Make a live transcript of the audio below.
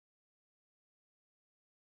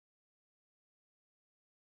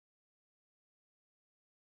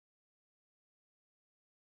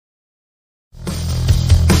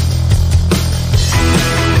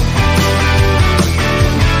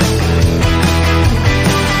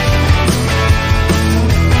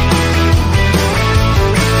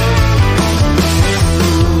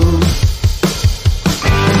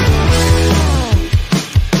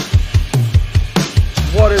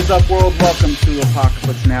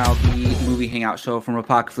Apocalypse Now, the movie hangout show from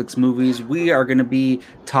Apocalypse Movies. We are going to be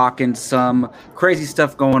talking some crazy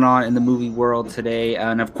stuff going on in the movie world today.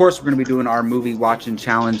 And of course, we're going to be doing our movie watching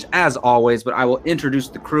challenge as always, but I will introduce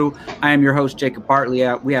the crew. I am your host, Jacob Bartley.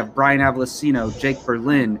 We have Brian Avalosino, Jake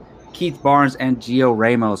Berlin, Keith Barnes, and Gio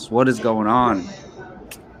Ramos. What is going on?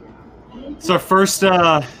 It's our first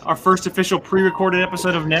official pre-recorded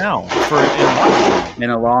episode of Now in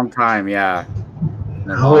a long time, yeah.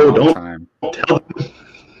 Don't tell them.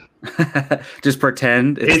 Just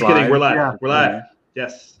pretend it's live. Kidding. We're live. Yeah. We're live.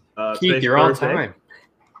 Yes. Keith, you're on time.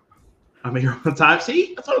 I mean, you're on time.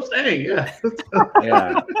 See, that's what I'm saying. Yeah.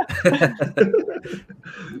 Yeah.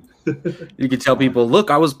 You can tell people,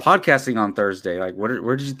 look, I was podcasting on Thursday. Like,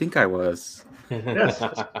 where did you think I was? Yes.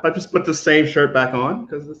 I just put the same shirt back on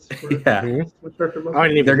because it's yeah.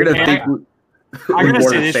 They're gonna think. I gotta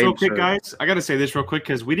say this real quick, guys. I gotta say this real quick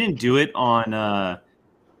because we didn't do it on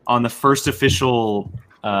the first official,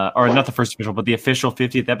 or not the first official, but the official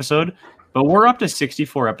 50th episode. But we're up to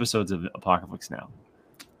 64 episodes of Apocalypse Now.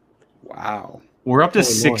 Wow. We're up to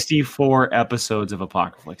 64 episodes of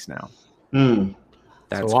Apocalypse Now.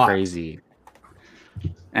 That's crazy.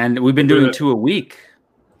 And we've been doing 2 a week.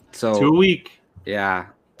 So 2 a week. Yeah.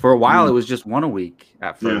 For a while, it was just 1 a week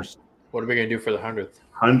at first. Yeah. What are we going to do for the 100th?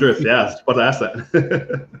 100th, yeah. But that's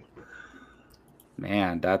that.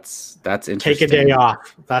 Man, that's interesting. Take a day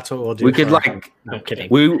off. That's what we'll do. We could I'm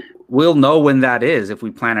kidding. We'll know when that is if we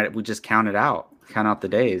plan it. We just count it out. Count out the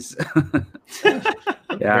days. Yeah.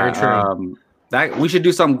 Very true. That we should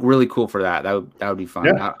do something really cool for that. That would be fun.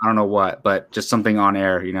 Yeah. I don't know what, but just something on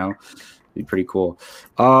air, be pretty cool.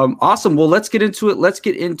 Awesome. Well, let's get into it. Let's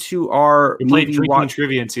get into our movie drinking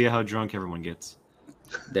trivia and see how drunk everyone gets.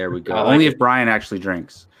 There we go. Only if Brian actually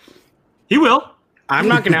drinks. He will. I'm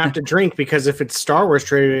not going to have to drink because if it's Star Wars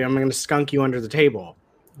trivia, I'm going to skunk you under the table.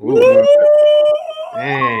 Ooh.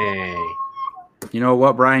 Hey. You know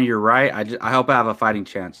what, Brian? You're right. I hope I have a fighting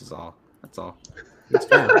chance. That's all. That's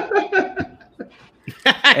fair.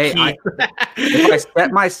 Hey, if I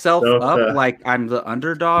set myself up like I'm the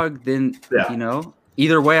underdog, then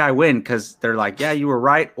either way I win because they're like, yeah, you were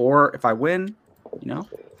right. Or if I win,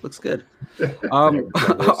 looks good. All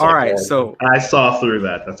right, so I saw through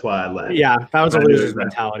that. That's why I laughed. Yeah, that was a loser's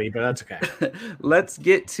mentality, but that's okay. Let's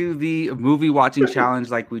get to the movie watching challenge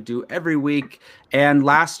like we do every week. And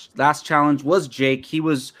last challenge was Jake. He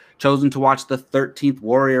was chosen to watch The 13th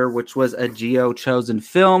Warrior, which was a Geo chosen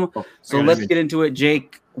film. So let's get into it.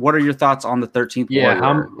 Jake, what are your thoughts on The 13th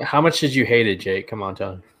Warrior? Yeah, how much did you hate it, Jake? Come on,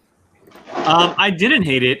 tell me. I didn't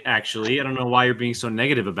hate it, actually. I don't know why you're being so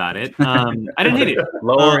negative about it. I didn't hate it.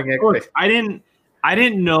 Lowering expectations. I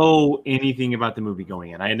didn't know anything about the movie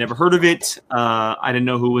going in. I had never heard of it. I didn't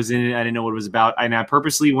know who was in it. I didn't know what it was about. And I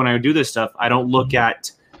purposely, when I do this stuff, I don't look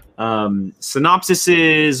at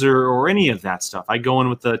synopsises or any of that stuff. I go in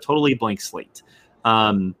with a totally blank slate.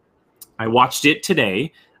 I watched it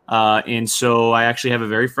today, and so I actually have a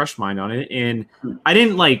very fresh mind on it. And I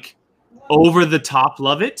didn't over the top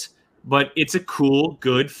love it, but it's a cool,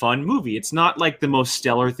 good, fun movie. It's not like the most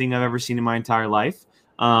stellar thing I've ever seen in my entire life.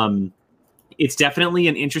 It's definitely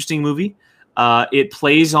an interesting movie. It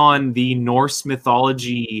plays on the Norse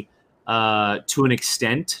mythology to an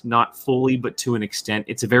extent, not fully, but to an extent.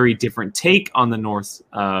 It's a very different take on the Norse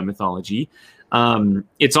mythology.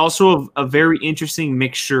 It's also a very interesting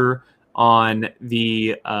mixture on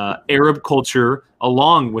the Arab culture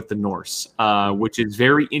along with the Norse, which is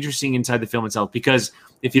very interesting inside the film itself. Because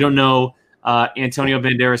if you don't know, Antonio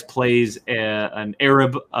Banderas plays an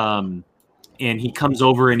Arab, and he comes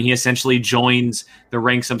over and he essentially joins the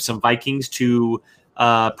ranks of some Vikings to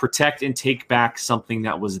protect and take back something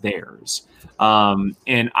that was theirs.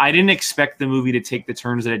 And I didn't expect the movie to take the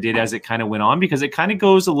turns that it did as it kind of went on, because it kind of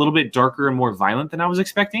goes a little bit darker and more violent than I was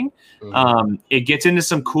expecting. It gets into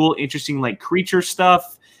some cool, interesting creature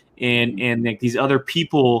stuff and these other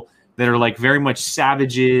people that are very much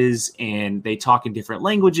savages, and they talk in different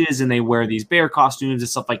languages, and they wear these bear costumes and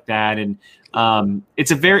stuff like that. And it's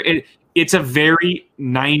a very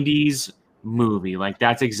 90s movie.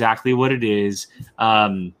 That's exactly what it is.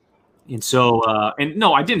 And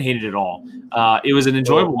no, I didn't hate it at all. It was an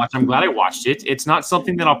enjoyable watch. I'm glad I watched it. It's not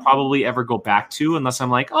something that I'll probably ever go back to unless I'm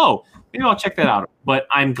like, oh, maybe I'll check that out. But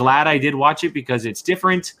I'm glad I did watch it because it's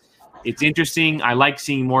different. It's interesting. I like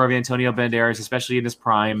seeing more of Antonio Banderas, especially in his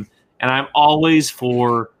prime. And I'm always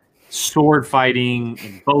for sword fighting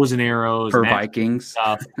and bows and arrows for and Vikings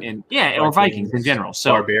stuff, and or Vikings in general.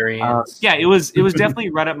 So barbarians. It was definitely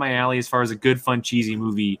right up my alley as far as a good, fun, cheesy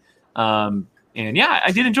movie. And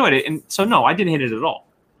I did enjoy it. And so no, I didn't hate it at all.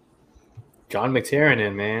 John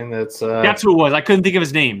McTiernan, man. That's who it was. I couldn't think of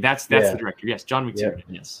his name. That's Yeah. the director. Yes, John McTiernan.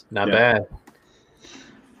 Yes. not Yeah.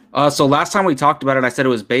 bad. So last time we talked about it, I said it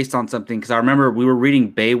was based on something because I remember we were reading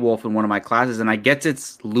Beowulf in one of my classes, and I guess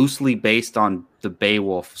it's loosely based on the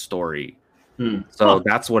Beowulf story. So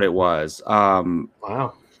that's what it was.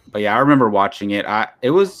 Wow. But yeah, I remember watching it.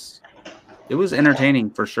 It was entertaining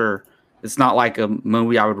for sure. It's not like a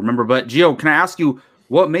movie I would remember. But Gio, can I ask you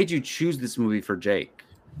what made you choose this movie for Jake?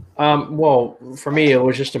 Well, for me, it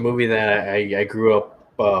was just a movie that I grew up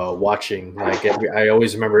watching. Like I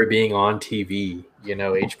always remember it being on TV,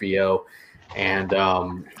 HBO. And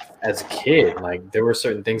as a kid, like there were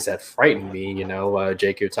certain things that frightened me.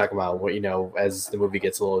 Jake, you're talking about what as the movie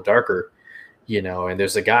gets a little darker, and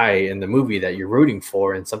there's a guy in the movie that you're rooting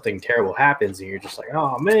for, and something terrible happens, and you're just like,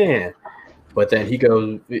 oh man. But then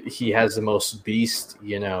he has the most beast,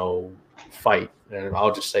 fight, and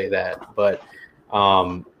I'll just say that. But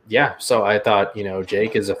yeah, so I thought,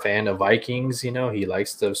 Jake is a fan of Vikings. He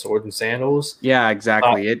likes the sword and sandals. Yeah,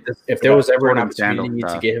 exactly. If there was ever an sword and sandal opportunity to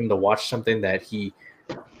stuff. get him to watch something that he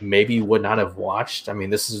maybe would not have watched, I mean,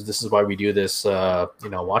 this is why we do this,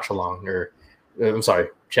 watch along or I'm sorry,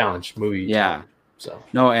 challenge movie. Yeah. challenge. So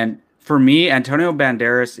No, and for me, Antonio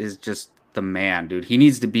Banderas is just the man, dude. He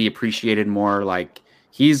needs to be appreciated more. Like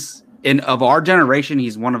of our generation,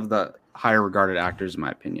 he's one of the higher regarded actors, in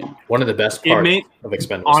my opinion. one of the best parts of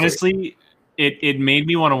Expendables. Honestly, it made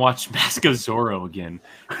me want to watch Mask of Zorro again.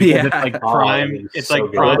 Yeah. It's like prime. It's so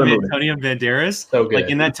like good. prime Antonio Banderas. So good. Like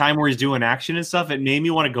in that time where he's doing action and stuff, it made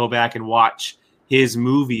me want to go back and watch his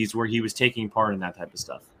movies where he was taking part in that type of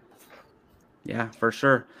stuff. Yeah, for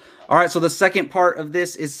sure. All right, so the second part of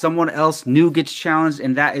this is someone else new gets challenged,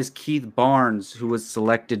 and that is Keith Barnes, who was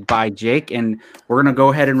selected by Jake. And we're going to go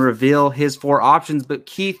ahead and reveal his 4 options. But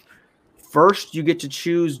Keith, first you get to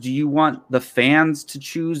choose. Do you want the fans to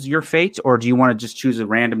choose your fate, or do you want to just choose a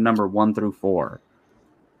random number 1 through 4?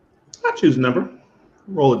 I'll choose a number.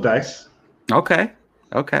 Roll a dice. Okay.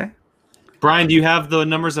 Brian, do you have the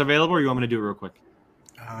numbers available, or you want me to do it real quick?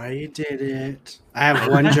 I did it. I have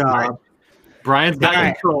one job. Brian's got All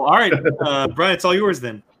right. control. All right, Brian, it's all yours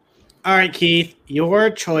then. All right, Keith,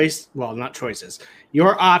 your choice, well, not choices.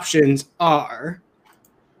 Your options are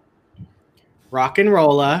Rock and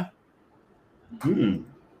Rolla,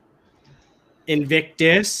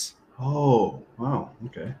 Invictus, Oh, wow.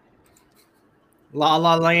 Okay. La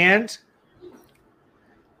La Land,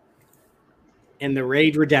 and The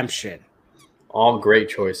Raid Redemption. All great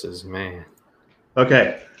choices, man.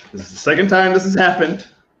 Okay. This is the second time this has happened.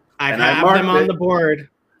 I And I have marked them on it. the board.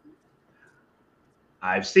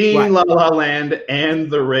 I've seen What? La La Land and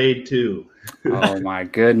The Raid 2. Oh, my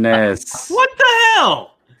goodness. What the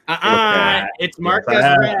hell? Okay. It's marked Yes, I as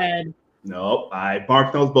have. red. Nope. I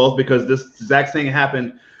marked those both because this exact thing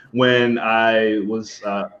happened when I watched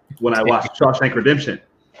Shawshank Redemption.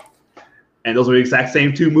 And those were the exact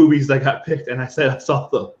same 2 movies that got picked, and I said I saw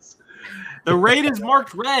those. The raid is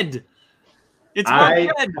marked red. It's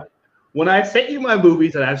marked red. When I sent you my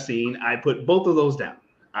movies that I've seen, I put both of those down.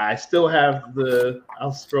 I still have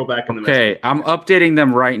I'll scroll back in the Okay, I'm updating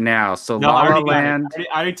them right now. So No, La I La already got Land. it.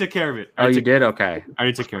 I already took care of it. Oh, you did? Okay. I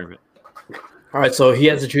already took care of it. All right, so he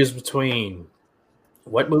has to choose between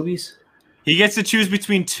what movies? He gets to choose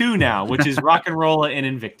between 2 now, which is Rock and Rolla and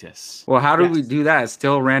Invictus. Well, how do Yes. we do that? It's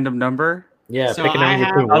still a random number? Yeah, So pick a I number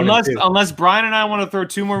have- between 1 and Unless 2. unless Brian and I want to throw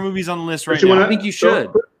 2 more movies on the list right you now. wanna- I think you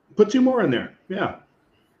should. Put 2 more in there. Yeah.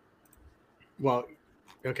 Well,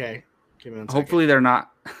 okay. Give me one second. Hopefully they're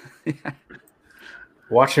not.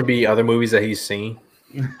 Watch there be other movies that he's seen.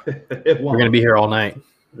 It We're won't. gonna be here all night.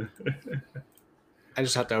 I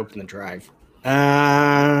just have to open the drive.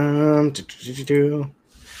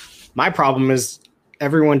 My problem is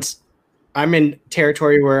I'm in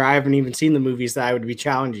territory where I haven't even seen the movies that I would be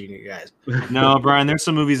challenging you guys. No, Brian, there's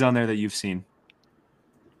some movies on there that you've seen.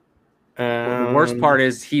 The worst part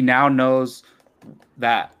is he now knows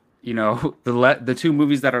that, the 2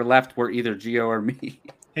 movies that are left were either Gio or me.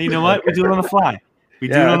 Hey, you know what? We do it on the fly. We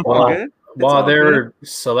do it Yeah, on the it's all fly. good. It's While all they're good.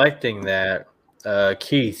 selecting that,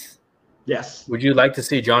 Keith, Yes. would you like to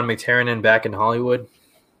see John McTiernan back in Hollywood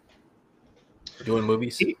doing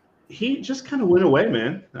movies? He just kind of went away,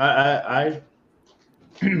 man. I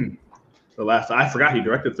forgot he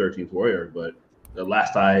directed 13th Warrior, but the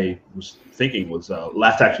last I was thinking was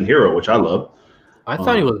Last Action Hero, which I love. I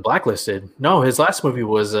thought he was blacklisted. No, his last movie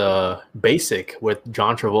was Basic with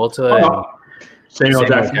John Travolta and Samuel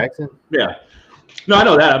Samuel Jackson. Yeah. No, I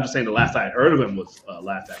know that. I'm just saying the last I heard of him was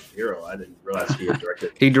Last Action Hero. I didn't realize he had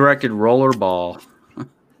directed. He directed Rollerball.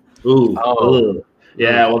 Ooh. Oh. Ugh.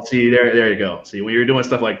 Yeah, well, see, there you go. See, when you're doing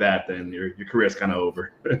stuff like that, then your career's kind of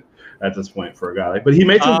over at this point for a guy. But he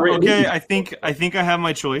made some great okay, movies. I think I have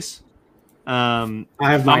my choice. I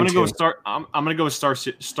have mine I'm gonna too. I'm gonna go with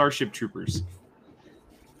Starship Troopers.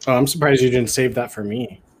 Oh, I'm surprised you didn't save that for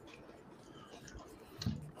me.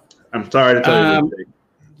 I'm sorry to tell you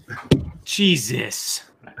this. Jesus.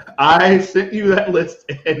 I sent you that list,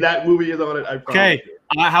 and that movie is on it. I promise. Okay,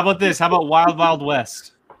 you. how about this? How about Wild Wild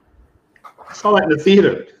West? I saw that in the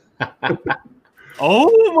theater.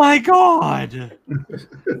 Oh my God.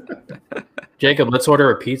 Jacob, let's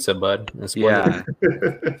order a pizza, bud. That's Yeah.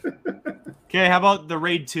 Okay, how about The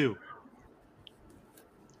Raid 2?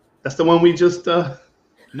 That's the one we just. No.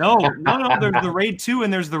 There's The Raid 2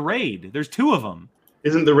 and there's The Raid. There's two of them.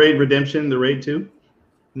 Isn't the Raid Redemption the Raid 2?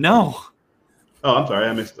 No. Oh, I'm sorry.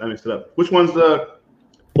 I mixed it up. Which one's the?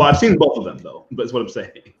 Well, I've seen both of them though. But that's what I'm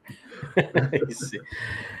saying.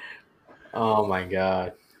 Oh my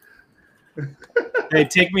God. Hey,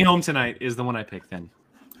 Take Me Home Tonight is the one I picked then.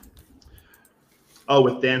 Oh,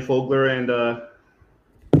 with Dan Fogler and.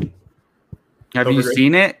 Have you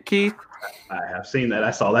seen it, Keith? I have seen that.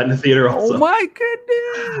 I saw that in the theater also. Oh my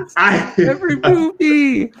goodness! Every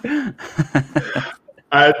movie.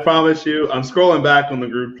 I promise you, I'm scrolling back on the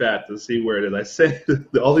group chat to see where it is. I said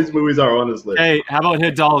all these movies are on this list. Hey, how about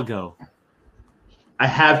Hidalgo? I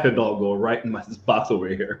have Hidalgo right in this box over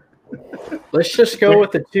here. Let's just go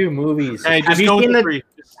with the two movies. Hey, Have just you go with seen the the- three.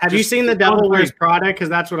 Have you Just seen The go with Devil three. Wears Prada? Because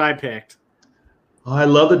that's what I picked. Oh, I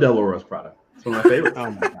love the Devil Wears Prada. It's one of my favorites.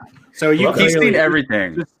 Oh my God. So you Well, He's clearly seen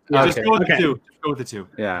everything. Just Okay. go with Okay. the two. Just go with the two.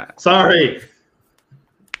 Yeah. Sorry.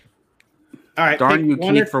 all right. Darn pick you,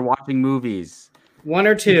 one Keith, or, for watching movies. one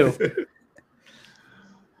or two.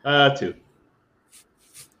 2.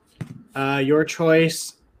 Your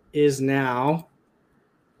choice is now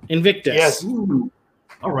Invictus. Yes. Ooh.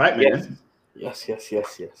 All right, man. Yes.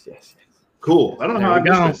 Cool. I don't know There how I we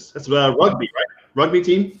go. missed this. That's rugby, right? Rugby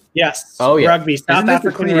team? Yes. Oh, yeah. Rugby. South Isn't this the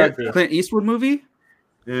African rugby. Clint Eastwood movie?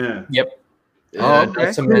 Yeah. Oh, okay.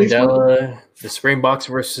 Nelson Mandela, the Springboks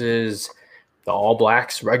versus the All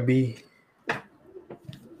Blacks rugby.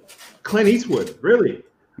 Clint Eastwood. Really?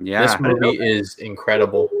 Yeah. This movie is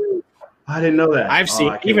incredible. I didn't know that. I've Oh, seen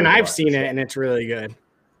I can't even wait to I've watch seen this. it and it's really good.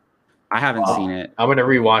 I haven't Oh. seen it. I'm gonna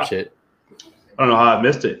rewatch it. I don't know how I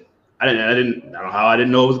missed it. I don't know how I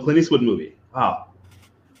didn't know it was a Clint Eastwood movie. Wow.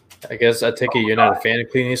 I guess I take it you're not a fan of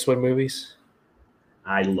Clint Eastwood movies.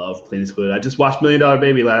 I love Clint Eastwood. I just watched $1 Million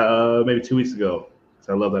Baby maybe 2 weeks ago.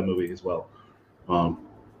 So I love that movie as well.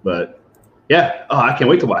 But yeah, I can't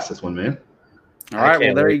wait to watch this one, man. All right.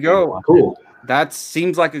 Well, there you go. Cool. That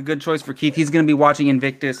seems like a good choice for Keith. He's going to be watching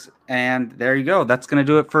Invictus, and there you go. That's going to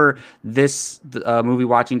do it for this movie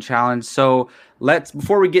watching challenge. So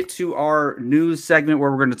before we get to our news segment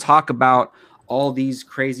where we're going to talk about all these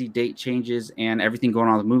crazy date changes and everything going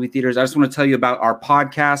on in the movie theaters, I just want to tell you about our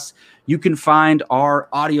podcast. You can find our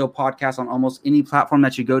audio podcast on almost any platform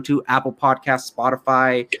that you go to: Apple Podcasts,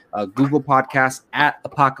 Spotify, Google Podcasts, at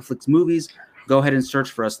Apocalypse Movies. Go ahead and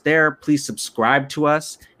search for us there. Please subscribe to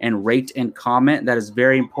us and rate and comment. That is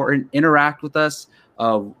very important. Interact with us.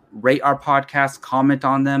 Rate our podcast, comment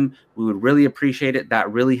on them. We would really appreciate it. That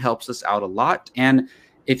really helps us out a lot. And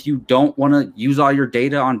if you don't want to use all your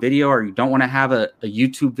data on video, or you don't want to have a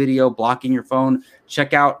YouTube video blocking your phone,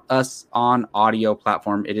 check out us on audio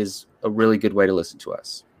platform. It is a really good way to listen to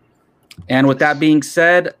us. And with that being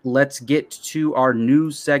said, let's get to our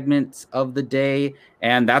news segment of the day.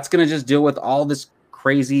 And that's going to just deal with all this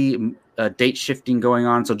crazy date shifting going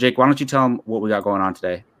on. So, Jake, why don't you tell them what we got going on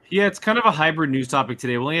today? Yeah, it's kind of a hybrid news topic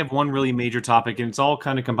today. We only have one really major topic, and it's all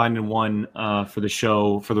kind of combined in one for the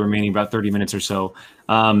show for the remaining about 30 minutes or so.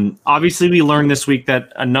 Obviously, we learned this week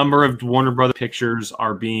that a number of Warner Brothers pictures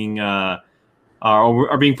are being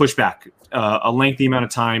pushed back a lengthy amount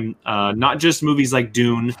of time. Not just movies like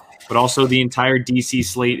Dune, but also the entire DC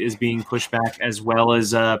slate is being pushed back, as well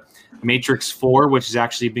as Matrix 4, which is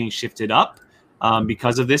actually being shifted up.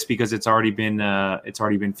 Because of this, because it's already been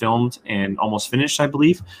filmed and almost finished, I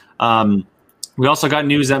believe. We also got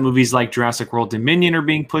news that movies like Jurassic World Dominion are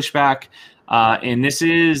being pushed back, and this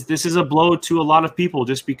is a blow to a lot of people,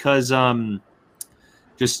 just because not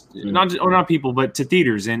people, but to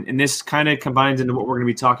theaters, and this kind of combines into what we're going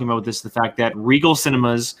to be talking about with this: the fact that Regal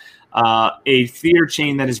Cinemas, a theater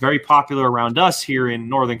chain that is very popular around us here in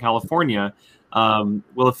Northern California,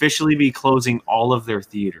 will officially be closing all of their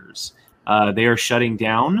theaters. They are shutting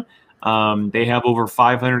down. They have over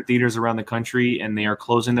 500 theaters around the country, and they are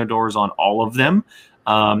closing their doors on all of them.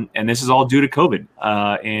 And this is all due to COVID.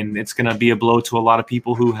 And it's going to be a blow to a lot of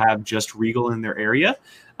people who have just Regal in their area.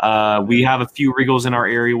 We have a few Regals in our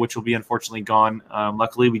area, which will be unfortunately gone.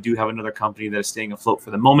 Luckily, we do have another company that is staying afloat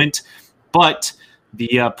for the moment. But the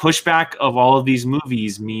pushback of all of these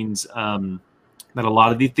movies means that a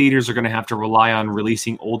lot of the theaters are going to have to rely on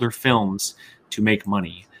releasing older films to make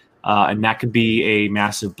money. And that could be a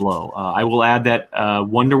massive blow. I will add that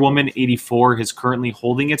Wonder Woman 84 is currently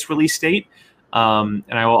holding its release date. And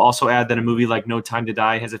I will also add that a movie like No Time to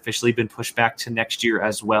Die has officially been pushed back to next year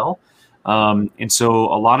as well. And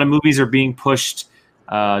so a lot of movies are being pushed,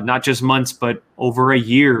 not just months, but over a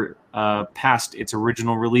year past its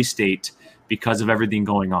original release date because of everything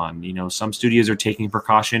going on. You know, some studios are taking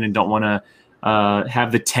precaution and don't want to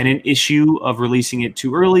have the Tenet issue of releasing it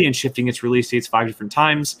too early and shifting its release dates 5 different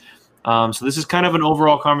times. So this is kind of an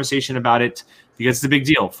overall conversation about it because it's a big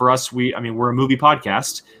deal for us. We're a movie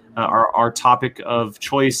podcast. Our topic of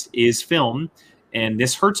choice is film, and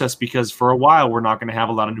this hurts us because for a while we're not going to have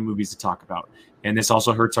a lot of new movies to talk about. And this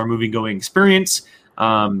also hurts our movie-going experience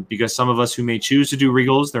because some of us who may choose to do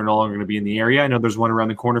Regals, they're no longer going to be in the area. I know there's one around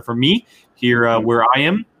the corner from me here where I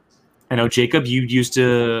am. I know, Jacob, you used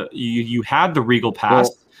to you had the Regal Pass.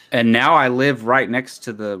 Well, and now I live right next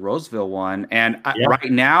to the Roseville one. And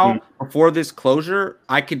right now, before this closure,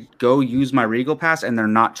 I could go use my Regal Pass and they're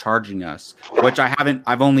not charging us, which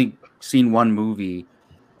I've only seen one movie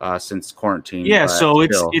since quarantine. Yeah, so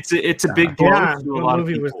it's a big blow to a lot of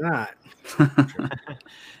people. Was not.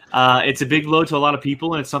 It's a big blow to a lot of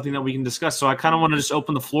people, and it's something that we can discuss. So I kind of want to just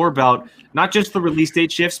open the floor about not just the release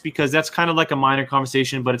date shifts, because that's kind of like a minor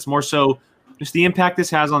conversation, but it's more so just the impact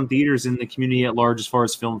this has on theaters and the community at large as far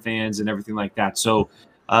as film fans and everything like that. So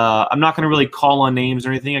I'm not going to really call on names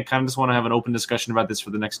or anything. I kind of just want to have an open discussion about this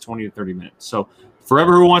for the next 20 to 30 minutes. So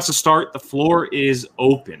forever who wants to start, the floor is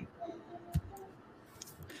open.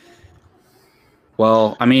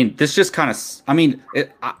 Well, I mean, this just kind of,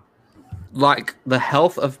 like the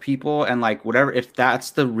health of people and like whatever, if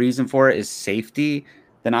that's the reason for it is safety,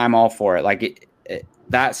 then I'm all for it. Like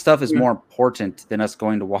that stuff is more important than us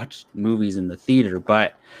going to watch movies in the theater.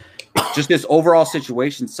 But just this overall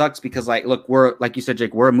situation sucks because, like, look, we're, like you said,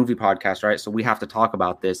 Jake, we're a movie podcast, right? So we have to talk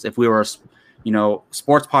about this. If we were,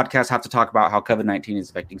 sports podcasts have to talk about how COVID-19 is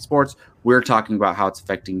affecting sports. We're talking about how it's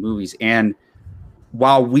affecting movies. And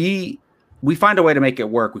while we find a way to make it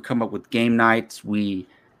work, we come up with game nights. We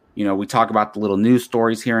talk about the little news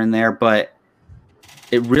stories here and there, but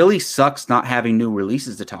it really sucks not having new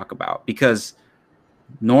releases to talk about because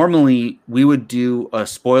normally we would do a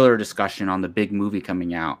spoiler discussion on the big movie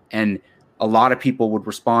coming out and a lot of people would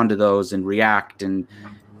respond to those and react. And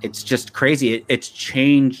it's just crazy. It's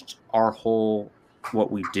changed our whole,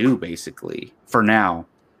 what we do basically for now.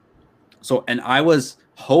 So, and I was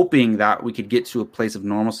hoping that we could get to a place of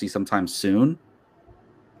normalcy sometime soon,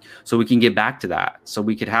 so we can get back to that. So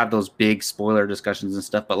we could have those big spoiler discussions and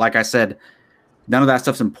stuff. But like I said, none of that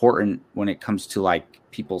stuff's important when it comes to like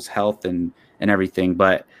people's health and everything.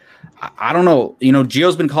 But I don't know.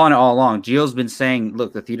 Gio's been calling it all along. Gio's been saying,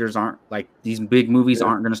 look, the theaters aren't like these big movies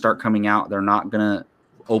aren't going to start coming out. They're not going to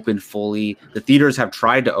open fully. The theaters have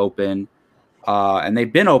tried to open and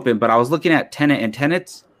they've been open. But I was looking at Tenet, and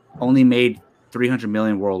Tenet's only made 300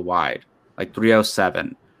 million worldwide, like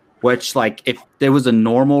 307. Which, like, if there was a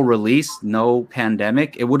normal release, no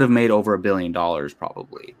pandemic, it would have made over $1 billion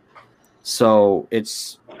probably. So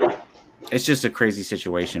it's just a crazy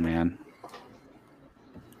situation, man.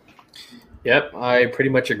 Yep, I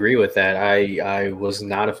pretty much agree with that. I was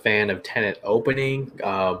not a fan of Tenet opening,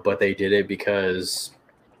 but they did it because,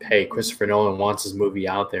 hey, Christopher Nolan wants his movie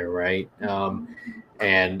out there, right?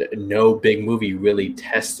 And no big movie really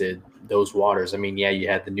tested those waters. I mean, yeah, you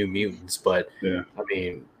had the New Mutants, but I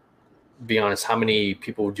mean, be honest, how many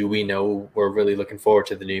people do we know were really looking forward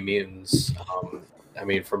to the New Mutants? I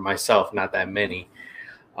mean, for myself, not that many.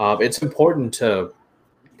 It's important to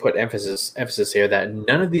put emphasis here that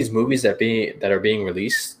none of these movies that are being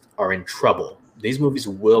released are in trouble. These movies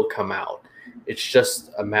will come out. It's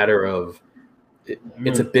just a matter of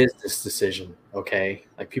it's a business decision, okay?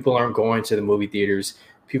 Like people aren't going to the movie theaters,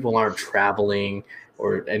 people aren't traveling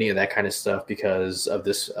or any of that kind of stuff because of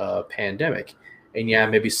this pandemic. And yeah,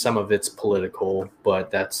 maybe some of it's political,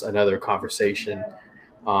 but that's another conversation.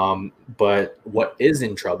 But what is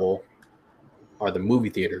in trouble are the movie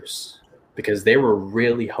theaters because they were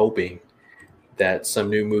really hoping that some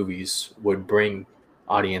new movies would bring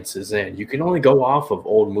audiences in. You can only go off of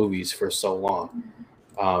old movies for so long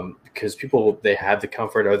because people, they have the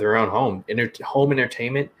comfort of their own home. Home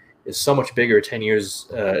entertainment is so much bigger 10 years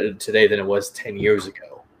today than it was 10 years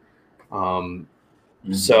ago.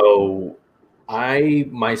 So I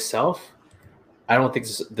myself, I don't think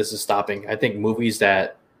this is stopping. I think movies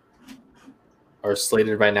that are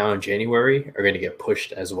slated right now in January are going to get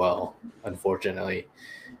pushed as well, unfortunately.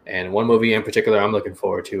 And one movie in particular I'm looking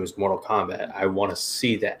forward to is Mortal Kombat. I want to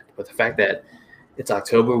see that. But the fact that it's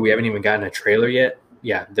October, we haven't even gotten a trailer yet.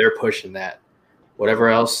 Yeah, they're pushing that. Whatever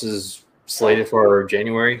else is slated for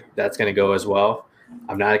January, that's going to go as well.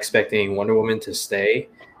 I'm not expecting Wonder Woman to stay.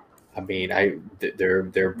 I mean,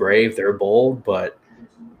 they're brave, they're bold, but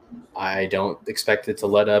I don't expect it to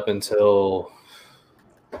let up until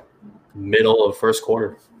middle of first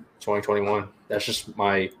quarter 2021. That's just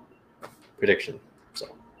my prediction.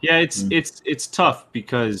 So yeah, it's tough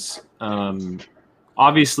because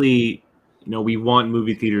obviously, we want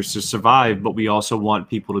movie theaters to survive, but we also want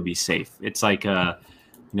people to be safe. It's like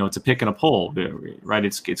it's a pick and a pull, right?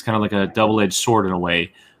 It's kind of like a double-edged sword in a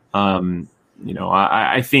way.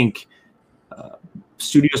 I think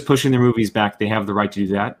studios pushing their movies back, they have the right to do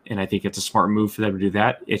that, and I think it's a smart move for them to do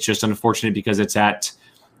that. It's just unfortunate because it's at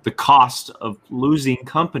the cost of losing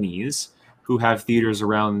companies who have theaters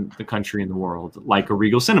around the country and the world, like a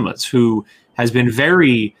Regal Cinemas, who has been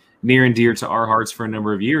very near and dear to our hearts for a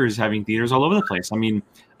number of years, having theaters all over the place. I mean,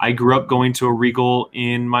 I grew up going to a Regal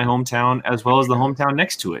in my hometown as well as the hometown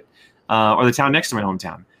next to it, or the town next to my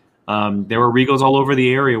hometown. There were Regals all over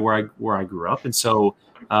the area where I grew up, and so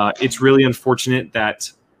it's really unfortunate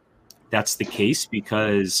that that's the case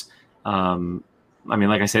because,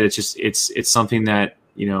 like I said, it's something that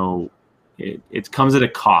it comes at a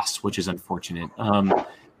cost, which is unfortunate.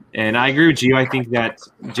 And I agree with Gio. I think that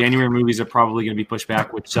January movies are probably going to be pushed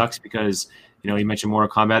back, which sucks because, you mentioned Mortal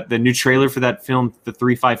Kombat. The new trailer for that film, the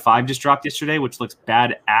 355, just dropped yesterday, which looks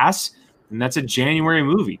badass. And that's a January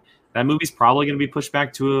movie. That movie's probably going to be pushed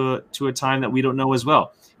back to a time that we don't know as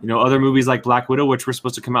well. Other movies like Black Widow, which were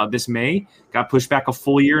supposed to come out this May, got pushed back a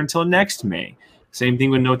full year until next May. Same thing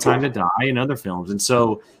with No Time to Die and other films. And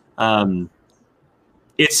so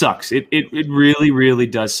it sucks. It really, really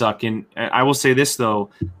does suck. And I will say this,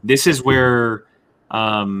 though. This is where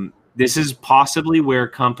this is possibly where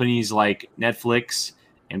companies like Netflix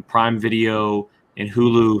and Prime Video and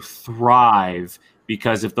Hulu thrive,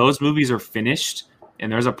 because if those movies are finished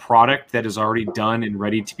and there's a product that is already done and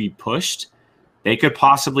ready to be pushed, they could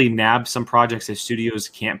possibly nab some projects that studios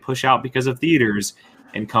can't push out because of theaters,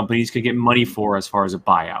 and companies could get money for as far as a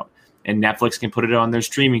buyout. And Netflix can put it on their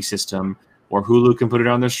streaming system, or Hulu can put it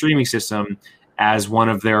on their streaming system as one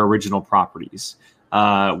of their original properties.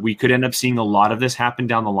 We could end up seeing a lot of this happen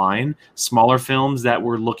down the line. Smaller films that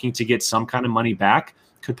were looking to get some kind of money back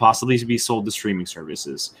could possibly be sold to streaming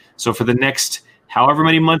services. So for the next however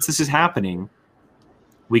many months this is happening,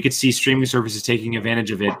 we could see streaming services taking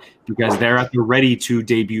advantage of it because they're at the ready to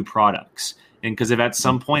debut products. And because if at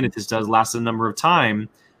some point, if this does last a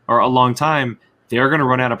long time, they're going to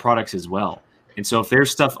run out of products as well. And so if there's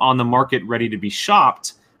stuff on the market ready to be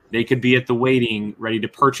shopped, they could be at the waiting, ready to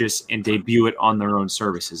purchase and debut it on their own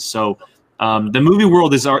services. So the movie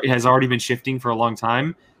world has already been shifting for a long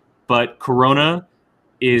time, but Corona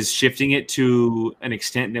is shifting it to an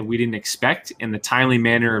extent that we didn't expect. And the timely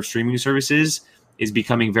manner of streaming services is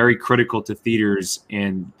becoming very critical to theaters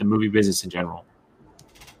and the movie business in general.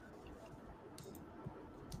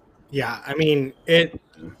 Yeah, I mean,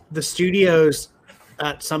 the studios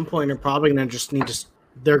at some point are probably going to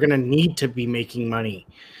they're going to need to be making money.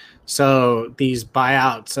 So these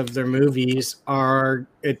buyouts of their movies are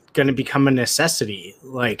going to become a necessity.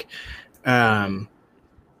 Like the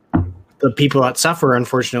people that suffer,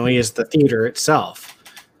 unfortunately, is the theater itself.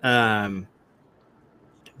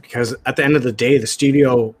 Because at the end of the day, the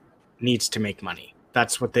studio needs to make money.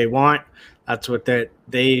 That's what they want. That's what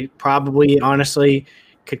they probably honestly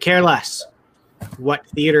could care less what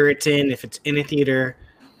theater it's in, if it's in a theater,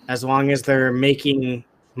 as long as they're making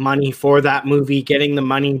money for that movie, getting the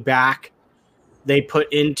money back they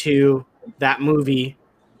put into that movie,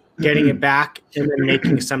 getting it back, and then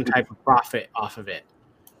making some type of profit off of it.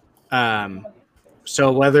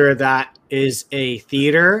 So whether that is a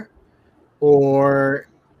theater or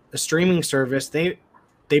a streaming service, if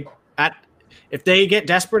they get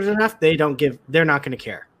desperate enough, they're not going to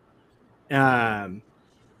care.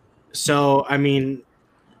 So I mean,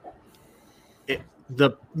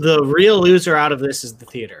 the real loser out of this is the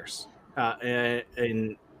theaters,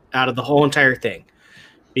 and out of the whole entire thing,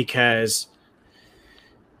 because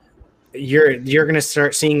you're going to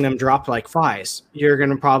start seeing them drop like flies. You're going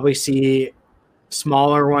to probably see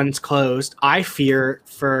smaller ones closed. I fear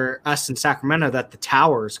for us in Sacramento that the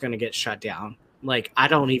tower is going to get shut down. Like, I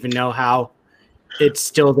don't even know how it's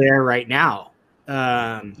still there right now.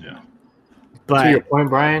 Yeah. But to your point,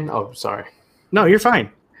 Brian. Oh, sorry. No, you're fine.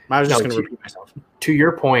 I was just No, going to repeat myself. To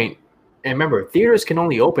your point, and remember, theaters can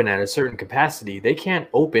only open at a certain capacity. They can't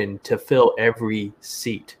open to fill every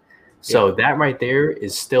seat. So that right there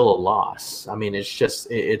is still a loss. I mean, it's just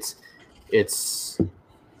it's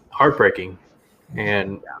heartbreaking,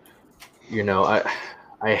 and you know,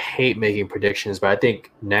 I hate making predictions, but I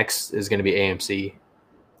think next is going to be AMC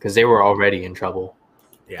because they were already in trouble.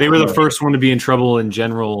 Yeah. They were the first one to be in trouble in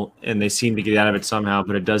general, and they seem to get out of it somehow.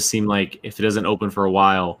 But it does seem like if it doesn't open for a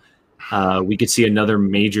while, we could see another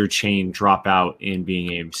major chain drop out in being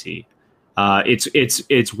AMC.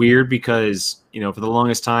 It's weird because, you know, for the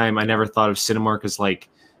longest time, I never thought of Cinemark as like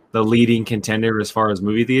the leading contender as far as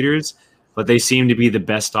movie theaters, but they seem to be the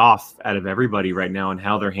best off out of everybody right now in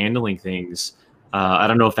how they're handling things. I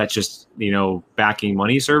don't know if that's just, you know, backing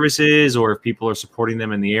money services or if people are supporting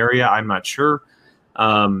them in the area. I'm not sure.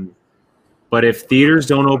 But if theaters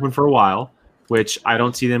don't open for a while, which I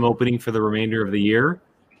don't see them opening for the remainder of the year,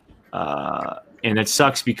 and it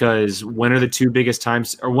sucks because when are the two biggest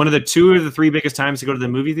times, or one of the two or the three biggest times to go to the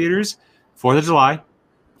movie theaters? 4th of July,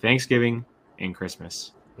 Thanksgiving, and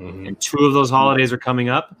Christmas. Mm-hmm. And two of those holidays are coming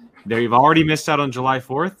up. They've already missed out on July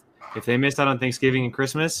 4th. If they missed out on Thanksgiving and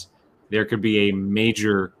Christmas, there could be a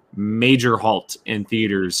major, major halt in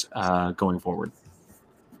theaters going forward.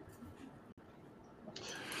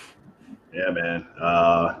 Yeah, man.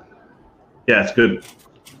 Yeah, it's good.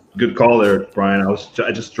 Good call there, Brian.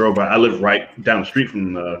 I just drove by. I live right down the street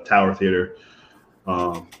from the Tower Theater.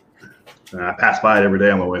 And I pass by it every day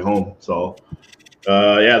on my way home. So,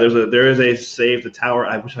 yeah, there is a Save the Tower.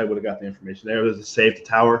 I wish I would have got the information there. There's a Save the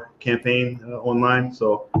Tower campaign online.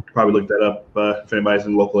 So probably look that up if anybody's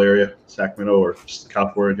in the local area, Sacramento or just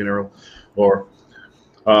California in general. Or,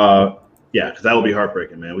 yeah, because that will be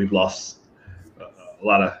heartbreaking, man. We've lost a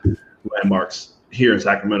lot of landmarks here in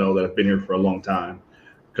Sacramento that have been here for a long time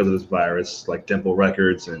because of this virus, like Dimple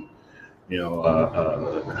Records and, you know,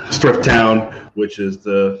 Thrift Town, which is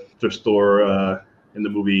the thrift store in the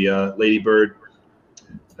movie Lady Bird.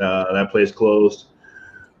 That place closed,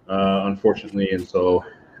 unfortunately. And so,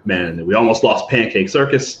 man, we almost lost Pancake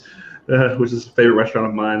Circus, which is a favorite restaurant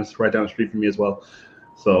of mine. It's right down the street from me as well.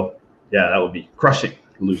 So, yeah, that would be crushing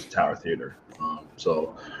to lose the Tower Theater.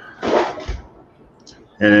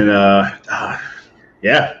 And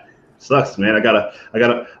yeah, sucks, man. I got a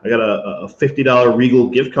 $50 Regal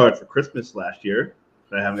gift card for Christmas last year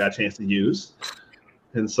that I haven't got a chance to use,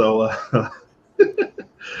 and so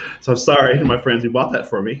so I'm sorry to my friends who bought that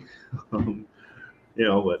for me. You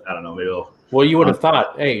know, but I don't know. Maybe they'll. Well, you would have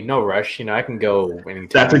thought, hey, no rush. You know, I can go anytime.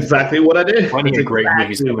 That's exactly what I did. Plenty of great exactly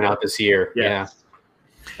movies coming out this year. Yeah.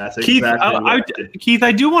 That's Keith, exactly Keith,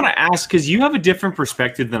 I do want to ask because you have a different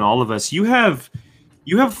perspective than all of us. You have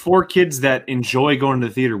 4 kids that enjoy going to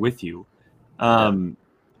the theater with you.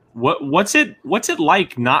 What's it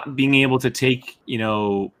like not being able to take, you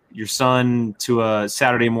know, your son to a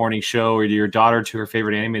Saturday morning show or your daughter to her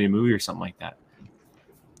favorite animated movie or something like that?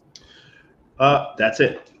 That's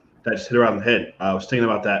it. That just hit around the head. I was thinking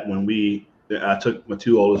about that when I took my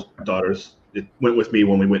 2 oldest daughters. It went with me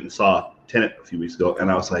when we went and saw Tenet a few weeks ago,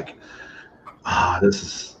 and I was like, this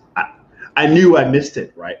is. I knew I missed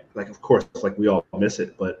it, right? Like, of course, like we all miss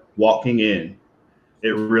it. But walking in,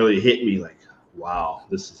 it really hit me like, wow,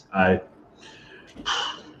 the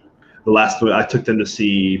last time I took them to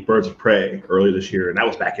see Birds of Prey earlier this year, and that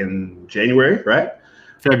was back in January, right?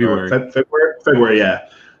 February, yeah.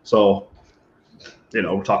 So, you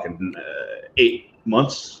know, we're talking 8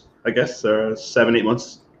 months, I guess, 7-8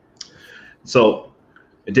 months. So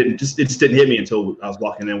it just didn't hit me until I was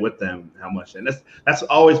walking in with them how much, and that's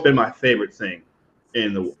always been my favorite thing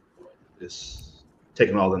in the world, is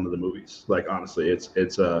taking all them to the movies. Like, honestly, it's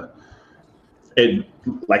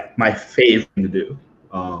like my favorite thing to do,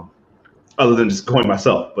 other than just going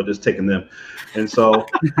myself, but just taking them. And so,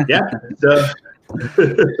 yeah,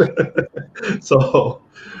 so.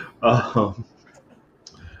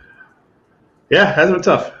 Yeah, that's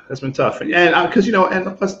been tough. And because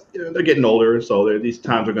and plus, they're getting older, so these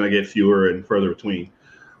times are going to get fewer and further between.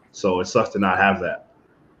 So it sucks to not have that,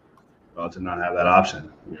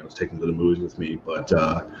 option. You know, taking to the movies with me. But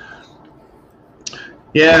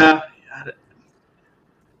yeah,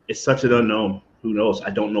 it's such an unknown. Who knows? I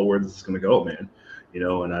don't know where this is going to go, man. You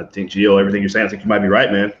know, and I think Gio, everything you're saying, I think you might be right,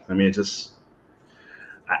 man. I mean, it just,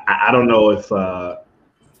 I don't know if.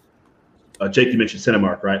 Jake, you mentioned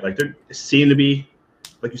Cinemark, right? Like, they seem to be,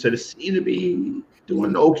 like you said,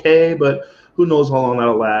 doing okay, but who knows how long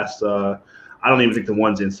that'll last. I don't even think the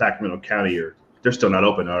ones in Sacramento County they're still not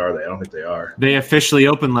open, are they? I don't think they are. They officially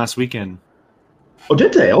opened last weekend. Oh,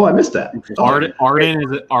 did they? Oh, I missed that.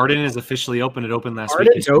 Arden is officially open. It opened last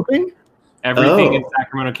weekend. Arden's open? Everything in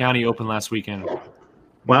Sacramento County opened last weekend.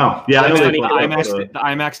 Wow. Yeah, I know The they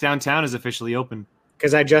IMAX downtown is officially open.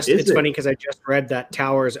 Because Is it's it? funny because I just read that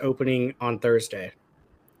Tower is opening on Thursday.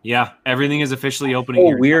 Yeah, everything is officially opening Oh,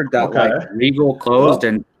 here. weird that Okay. like Regal closed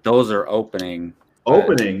and those are opening.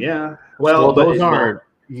 opening. Yeah. Well, those but- aren't,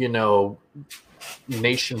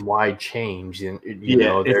 nationwide change. And you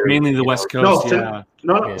know, It's they're, mainly the you West know, Coast. No, Yeah,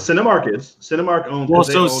 No, Yeah. Cinemark is. Cinemark owns. Well,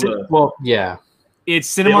 They so own Well, yeah.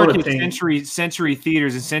 it's own a Cinemark, chain. Century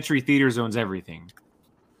Theaters, and Century Theaters owns everything.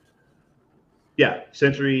 yeah,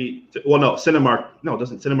 Century. Well, no, Cinemark. No, it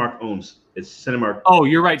doesn't. Cinemark owns. It's Cinemark. Oh,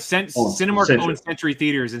 you're right. Oh, Cinemark Century. owns Century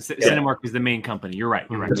Theaters, and Yeah. Cinemark is the main company. You're right.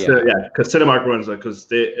 You're right. Yeah. Because Cinemark runs because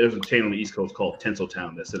there's a chain on the East Coast called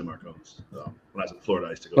Tinseltown that Cinemark owns. So when I was in Florida,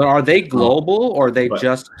 I used to go. But are they global or are they But-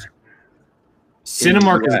 just?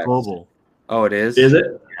 Cinemark is US. global. Oh, it is. Is it?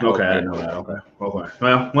 Okay, Okay. I know that. Okay.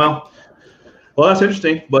 Well, that's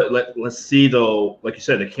interesting. But let's see though. Like you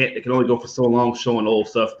said, they can only go for so long showing old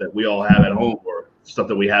stuff that we all have at home or stuff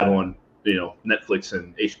that we have on Netflix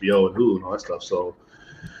and HBO and Hulu and all that stuff. So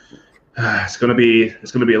it's gonna be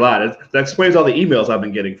a lot. That explains all the emails I've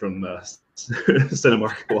been getting from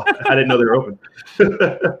Cinemark. Well, I didn't know they were open.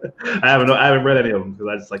 I haven't read any of them because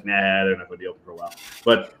I just like they're not gonna be open for a while.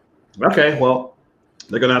 But okay, well,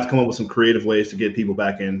 they're gonna have to come up with some creative ways to get people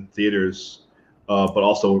back in theaters, but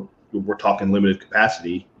also we're talking limited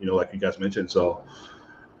capacity, like you guys mentioned. So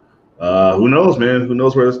who knows, man? Who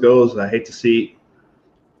knows where this goes? I hate to see.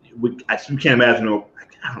 We can't imagine. We're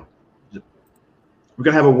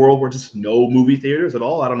gonna have a world where just no movie theaters at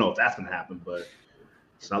all. I don't know if that's gonna happen, but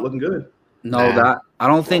it's not looking good. No, Nah. I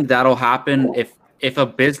don't think that'll happen. If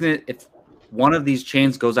one of these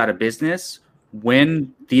chains goes out of business,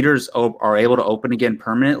 when theaters are able to open again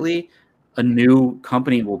permanently, a new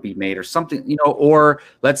company will be made or something, or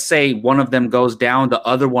let's say one of them goes down, the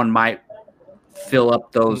other one might fill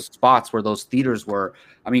up those spots where those theaters were.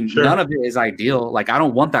 I mean, Sure. none of it is ideal. Like, I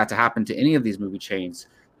don't want that to happen to any of these movie chains.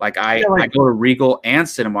 Like, I go to Regal and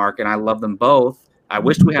Cinemark, and I love them both. I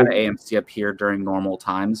wish we had an AMC up here during normal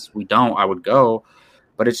times. We don't. I would go,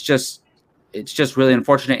 but it's just really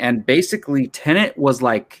unfortunate. And basically, Tenet was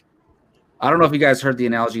like, I don't know if you guys heard the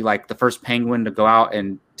analogy, like the first penguin to go out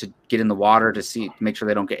and to get in the water to make sure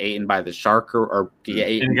they don't get eaten by the shark or get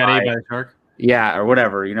eaten And got ate by the shark. yeah, or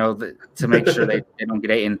whatever, to make sure they don't get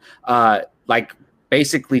eaten. Like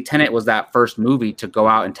basically Tenet was that first movie to go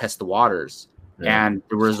out and test the waters. Yeah. And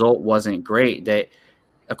the result wasn't great. That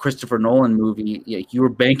a Christopher Nolan movie, you were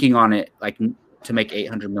banking on it like to make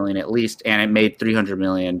 800 million at least, and it made 300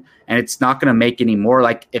 million, and it's not going to make any more.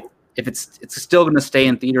 Like if it's still going to stay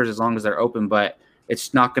in theaters as long as they're open, but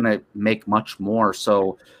it's not going to make much more.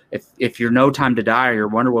 So if you're No Time to Die or you're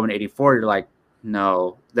Wonder Woman 84, you're like,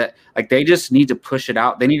 no, that like they just need to push it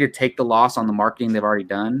out. They need to take the loss on the marketing they've already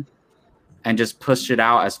done and just push it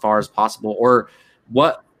out as far as possible. Or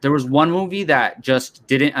there was one movie that just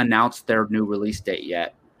didn't announce their new release date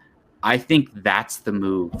yet. I think that's the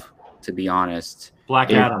move, to be honest.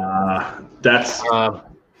 Black Adam. That's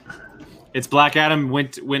It's Black Adam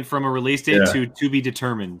went from a release date to be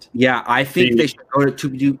determined. Yeah, I think they should go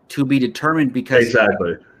to be determined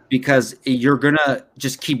because you're gonna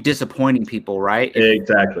just keep disappointing people, right?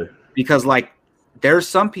 Exactly. Because like there's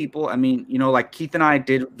some people, I mean, like Keith and I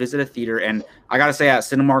did visit a theater, and I gotta say at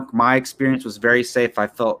Cinemark, my experience was very safe. I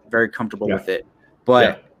felt very comfortable with it.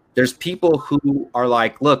 But there's people who are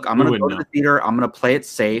like, look, I'm gonna go to the theater, I'm gonna play it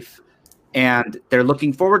safe, and they're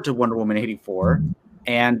looking forward to Wonder Woman 84.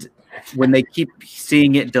 And when they keep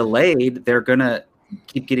seeing it delayed, they're gonna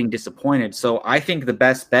keep getting disappointed. So I think the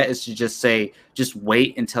best bet is to just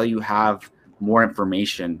wait until you have more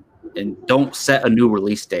information and don't set a new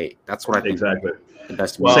release date. That's what I think. Exactly. The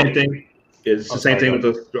best. Well, same thing. It's the same thing with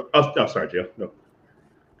the. Oh, sorry, Joe. No.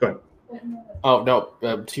 Go ahead. Oh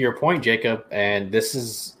no, to your point, Jacob, and this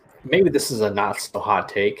is a not so hot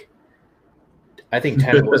take. I think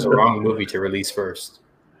Tenet was the wrong movie to release first.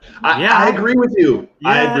 I agree with you. Yeah,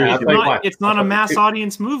 I agree with you. It's not a mass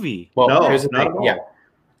audience movie. Well, No, here's the not thing. at all. Yeah,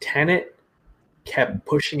 Tenet kept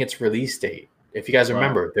pushing its release date. If you guys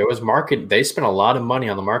remember, there was market. They spent a lot of money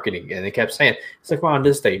on the marketing, and they kept saying, "It's like, well, on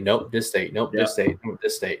this date, nope, this date, nope, this date, nope,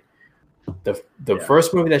 this date." The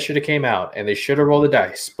first movie that should have came out, and they should have rolled the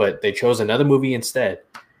dice, but they chose another movie instead.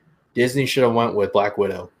 Disney should have went with Black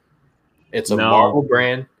Widow. It's a Marvel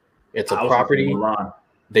brand. It's a property.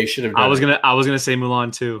 They should have done I was gonna say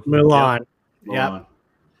Mulan too. Mulan. Yeah.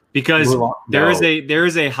 Because Mulan, there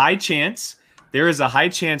is a high chance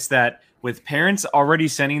that with parents already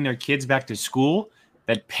sending their kids back to school,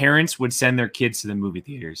 that parents would send their kids to the movie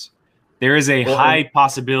theaters. There is a high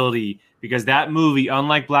possibility because that movie,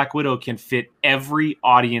 unlike Black Widow, can fit every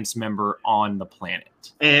audience member on the planet.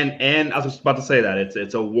 And I was just about to say that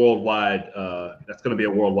it's a worldwide. That's going to be a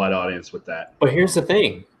worldwide audience with that. But here's the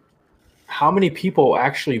thing: how many people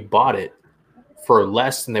actually bought it for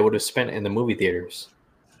less than they would have spent in the movie theaters?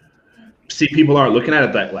 See, people aren't looking at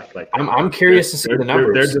it that like. I'm curious to see the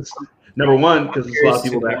numbers. They're just number one because there's a lot of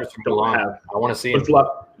people that don't have. I want to see it.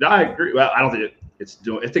 I agree. Well, I don't think it's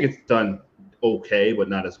doing. I think it's done okay, but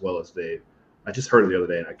not as well as they. I just heard it the other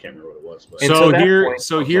day, and I can't remember what it was. But.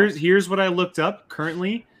 Here's what I looked up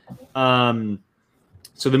currently. So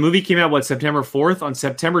the movie came out September 4th. On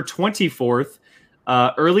September 24th,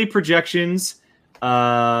 early projections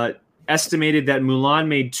estimated that Mulan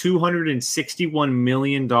made $261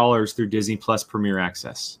 million through Disney Plus Premier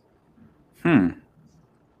Access. And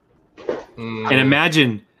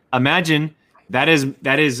imagine that is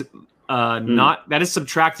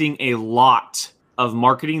subtracting a lot of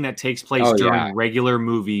marketing that takes place during regular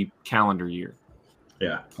movie calendar year.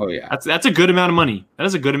 Yeah. Oh yeah. That's a good amount of money. That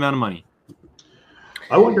is a good amount of money.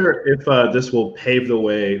 I wonder if this will pave the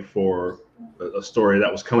way for a story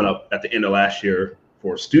that was coming up at the end of last year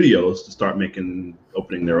for studios to start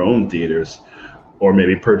opening their own theaters, or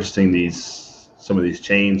maybe purchasing some of these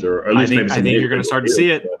chains, or at least I think you're going to start to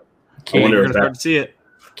see it. Keith, you're going to start to see it.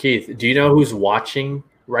 Keith, do you know who's watching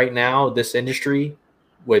right now this industry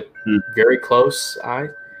with very close eye?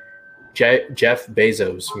 Jeff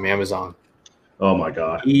Bezos from Amazon. Oh my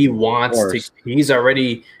God. He wants to. He's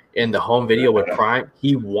already in the home video with Prime.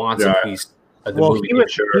 He wants a piece of the movie.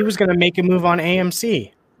 He was going to make a move on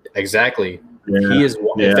AMC. Exactly. Yeah. He is.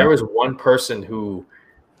 If there was one person who,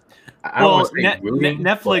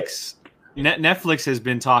 Netflix has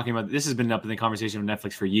been talking about this. Has been up in the conversation with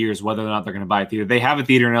Netflix for years, whether or not they're going to buy a theater. They have a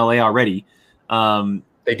theater in LA already.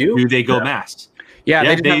 They do. Do they go masked? Yeah,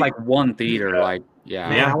 they just have like one theater.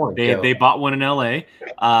 They bought one in LA.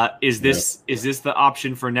 Is this the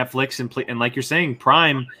option for Netflix and like you're saying,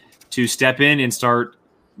 Prime to step in and start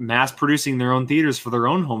mass producing their own theaters for their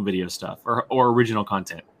own home video stuff or original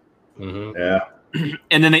content? Mm-hmm. Yeah.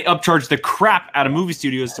 And then they upcharge the crap out of movie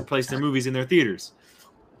studios to place their movies in their theaters.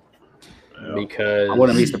 Because I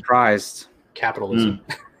wouldn't be surprised. Capitalism.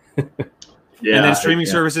 And then streaming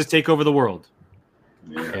services take over the world.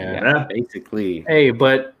 Yeah, basically. Hey,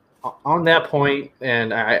 but on that point,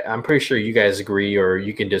 and I'm pretty sure you guys agree, or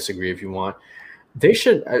you can disagree if you want. They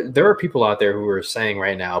should. There are people out there who are saying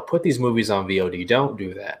right now, put these movies on VOD. Don't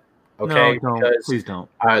do that. Okay, no, please don't.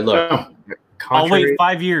 All right, look. I'll wait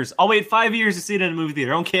 5 years. I'll wait 5 years to see it in a movie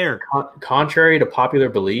theater. I don't care. Contrary to popular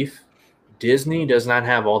belief, Disney does not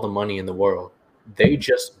have all the money in the world. They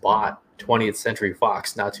just bought 20th Century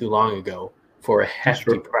Fox not too long ago for a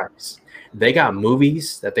hefty price. They got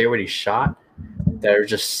movies that they already shot that are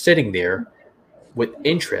just sitting there with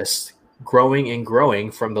interest growing and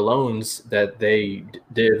growing from the loans that they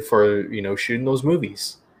did for shooting those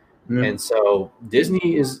movies. Yeah. And so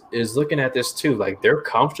Disney is looking at this too. Like, they're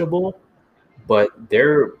comfortable, but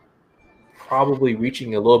they're probably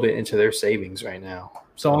reaching a little bit into their savings right now.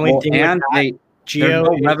 So only thing, and there's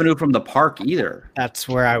no revenue from the park either. That's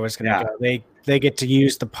where I was going to go. They get to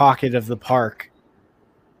use the pocket of the park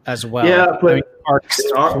as well. Yeah, but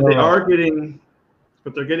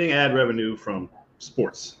they're getting ad revenue from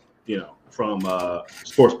sports, from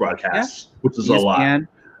sports broadcasts, which is ESPN. A lot.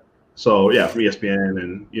 So yeah, for ESPN,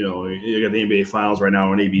 and you got the NBA Finals right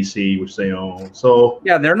now on ABC, which they own. So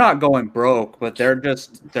yeah, they're not going broke, but they're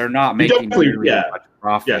not making much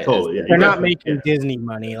profit. Yeah, totally. Yeah, they're not making Disney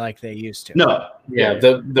money like they used to. No. Yeah.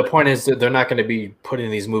 The point is that they're not going to be putting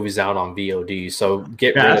these movies out on VOD. So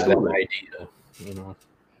get rid of that idea.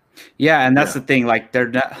 Yeah, and that's the thing. Like,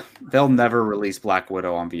 they'll never release Black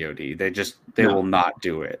Widow on VOD. They will not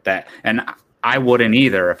do it. And I wouldn't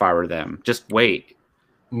either if I were them. Just wait.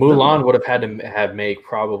 Mulan would have had to make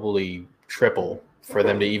probably triple for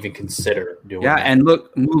them to even consider doing that. And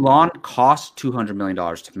look, Mulan cost $200 million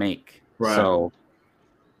to make. Right. So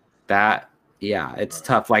it's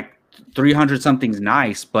tough. Like 300 something's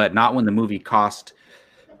nice, but not when the movie cost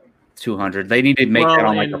 200. They need to make that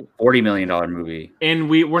on like a $40 million movie. And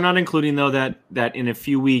we're not including though that in a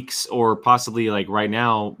few weeks or possibly like right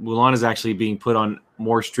now, Mulan is actually being put on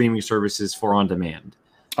more streaming services for on demand.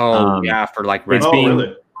 For like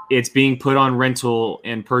rental. It's being put on rental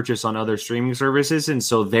and purchase on other streaming services, and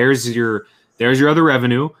so there's your other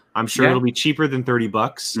revenue. I'm sure it'll be cheaper than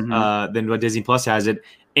 $30 than what Disney Plus has it.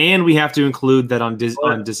 And we have to include that on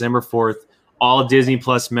December 4th, all Disney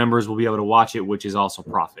Plus members will be able to watch it, which is also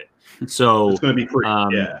profit. So it's going to be free.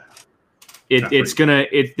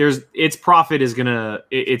 Its profit is gonna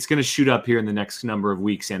shoot up here in the next number of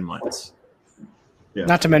weeks and months. Yeah.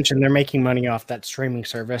 Not to mention they're making money off that streaming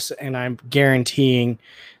service, and I'm guaranteeing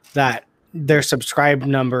that their subscribe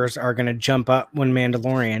numbers are going to jump up when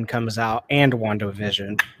Mandalorian comes out and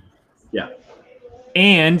WandaVision. Yeah.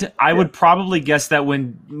 And I would probably guess that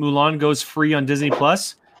when Mulan goes free on Disney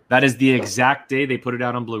Plus, that is the exact day they put it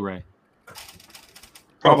out on Blu-ray.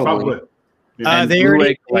 Probably. Yeah.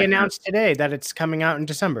 They announced today that it's coming out in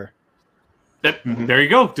December. There you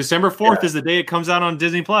go. December 4th is the day it comes out on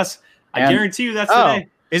Disney Plus. I guarantee you that's the day.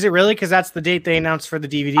 Is it really? Because that's the date they announced for the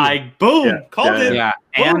DVD. Called it. Yeah,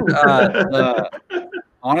 and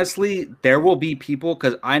honestly, there will be people,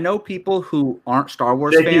 because I know people who aren't Star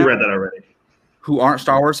Wars fans. You read that already. Who aren't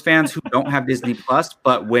Star Wars fans who don't have Disney Plus,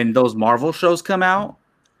 but when those Marvel shows come out,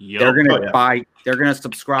 they're gonna buy. They're gonna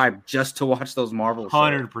subscribe just to watch those Marvel shows.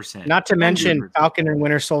 100%. Not to mention, Falcon and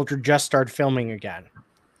Winter Soldier just started filming again.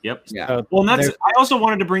 Yep. Yeah. So Well, and I also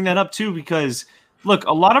wanted to bring that up too, because look,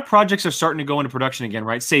 a lot of projects are starting to go into production again,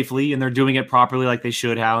 right? Safely, and they're doing it properly like they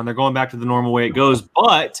should have, and they're going back to the normal way it goes.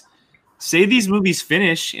 But say these movies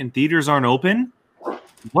finish and theaters aren't open,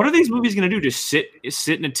 what are these movies going to do? Just sit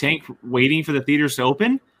in a tank waiting for the theaters to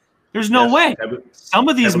open? There's no way. Some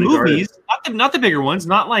of these movies, not the bigger ones,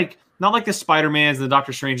 not like the Spider-Mans and the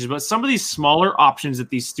Doctor Stranges, but some of these smaller options that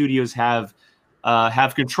these studios have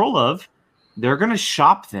control of, they're going to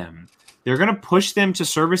shop them. They're going to push them to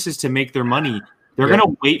services to make their money. They're going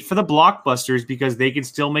to wait for the blockbusters because they can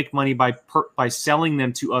still make money by selling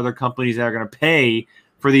them to other companies that are going to pay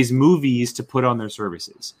for these movies to put on their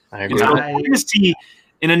services. I agree. So we're going to see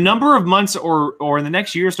in a number of months or in the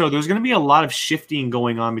next year or so, there's going to be a lot of shifting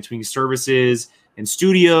going on between services and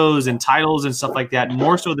studios and titles and stuff like that,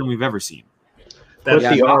 more so than we've ever seen. Put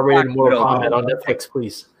the R-rated Mortal Kombat on Netflix,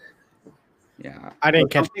 please. Yeah, I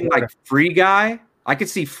didn't catch something like Free Guy. I could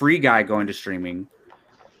see Free Guy going to streaming.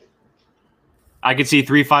 I could see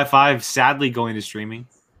 355 sadly going to streaming.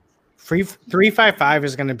 355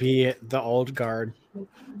 is going to be the old guard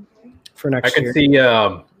for next year.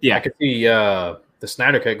 I could see the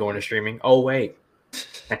Snyder Cut going to streaming. Oh wait.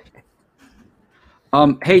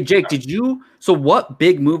 Hey Jake, so what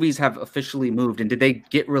big movies have officially moved, and did they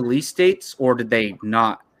get release dates or did they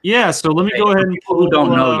not? Yeah, so let me go ahead and people who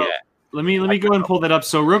don't know yet. Let me go ahead and pull that up.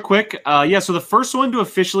 So real quick, so the first one to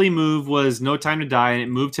officially move was No Time to Die, and it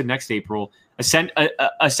moved to next April,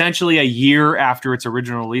 essentially a year after its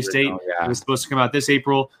original release date. It was supposed to come out this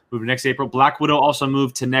April, moved to next April. Black Widow also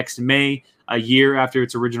moved to next May, a year after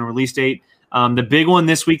its original release date. The big one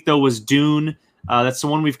this week, though, was Dune. That's the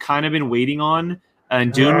one we've kind of been waiting on.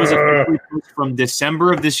 And Dune was officially from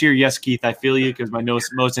December of this year. Yes, Keith, I feel you, because my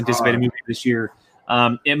most anticipated movie this year.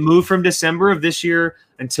 It moved from December of this year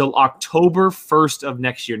until October 1st of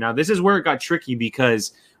next year. Now, this is where it got tricky,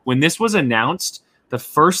 because when this was announced, the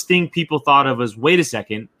first thing people thought of was, wait a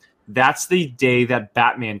second, that's the day that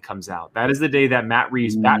Batman comes out. That is the day that Matt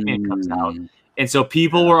Reeves' Batman comes out. And so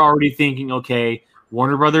people were already thinking, okay,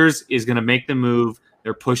 Warner Brothers is going to make the move.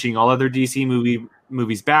 They're pushing all other DC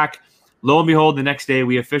movies back. Lo and behold, the next day,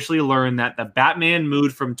 we officially learned that the Batman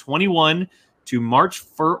moved from 21 to March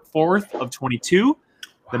 4th of 22.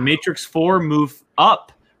 The Matrix 4 moved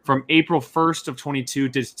up from April 1st of 22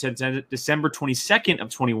 to December 22nd of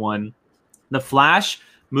 21. The Flash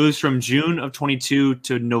moves from June of 22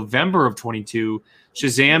 to November of 22.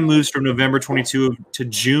 Shazam moves from November 22 to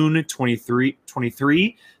June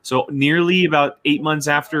 23. So nearly about 8 months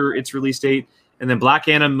after its release date. And then Black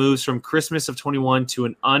Adam moves from Christmas of 21 to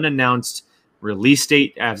an unannounced release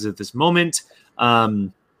date as of this moment.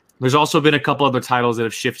 There's also been a couple other titles that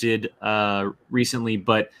have shifted recently,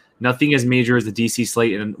 but nothing as major as the DC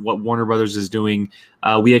slate and what Warner Brothers is doing.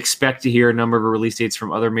 We expect to hear a number of release dates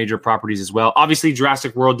from other major properties as well. Obviously,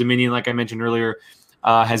 Jurassic World Dominion, like I mentioned earlier,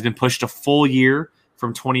 has been pushed a full year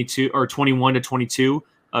from 21 to 22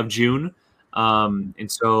 of June.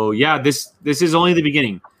 And so, yeah, this is only the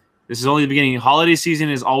beginning. This is only the beginning. Holiday season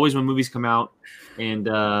is always when movies come out, and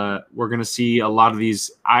we're going to see a lot of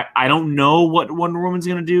these. I don't know what Wonder Woman's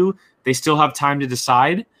going to do. They still have time to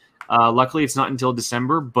decide. Luckily, it's not until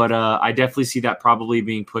December, but I definitely see that probably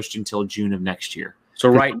being pushed until June of next year. So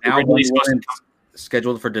right now, Wonder Woman's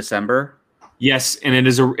scheduled for December? Yes, and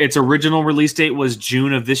its original release date was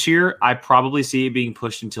June of this year. I probably see it being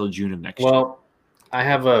pushed until June of next year. Well, I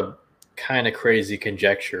have a kind of crazy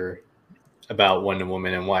conjecture about Wonder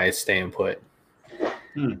Woman and why it's staying put.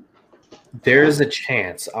 There's a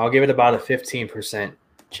chance, I'll give it about a 15%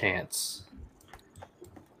 chance,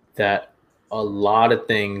 that a lot of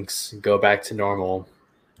things go back to normal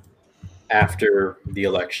after the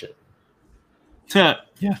election. Yeah.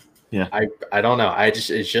 I don't know. It's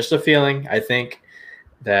just a feeling. I think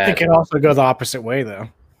that it can also go the opposite way, though.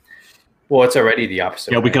 Well, it's already the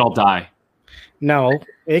opposite. Yeah, we way. could all die. No,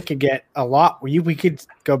 it could get a lot. We could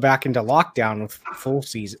go back into lockdown with flu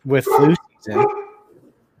season. Hey, It feels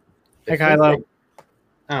Kylo. like-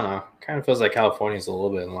 I don't know. Kind of feels like California's a little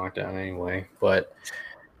bit in lockdown anyway, but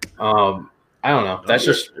I don't know. That's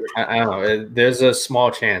just I don't know. There's a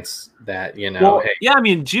small chance that hey, Yeah, I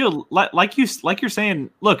mean, Gio, like you're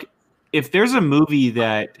saying, look, if there's a movie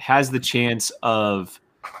that has the chance of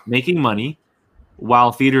making money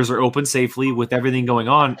while theaters are open safely with everything going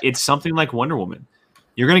on, it's something like Wonder Woman.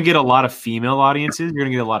 You're going to get a lot of female audiences. You're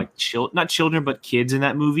going to get a lot of not children, but kids in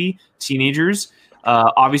that movie, teenagers,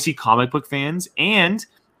 obviously comic book fans. And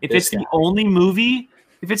if it's the only movie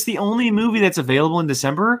that's available in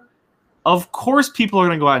December, of course people are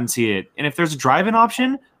going to go out and see it. And if there's a drive-in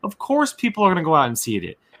option, of course people are going to go out and see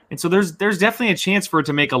it. And so there's definitely a chance for it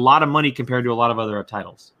to make a lot of money compared to a lot of other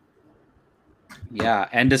titles. Yeah,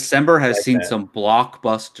 and December has seen some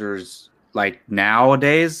blockbusters. Like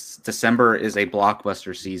nowadays, December is a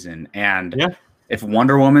blockbuster season, and if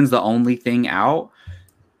Wonder Woman's the only thing out,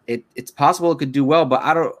 it's possible it could do well. But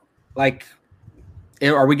I don't like.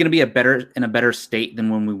 Are we going to be in a better state than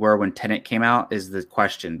when we were when Tenet came out? Is the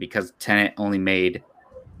question, because Tenet only made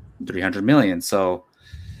 $300 million. So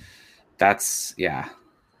that's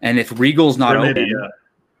And if Regal's not open,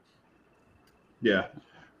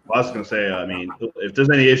 well, I was going to say, I mean, if there's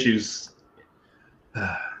any issues,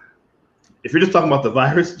 if you're just talking about the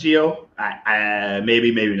virus, Gio,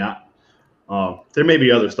 maybe not. There may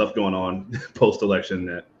be other stuff going on post-election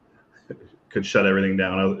that could shut everything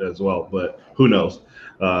down as well, but who knows?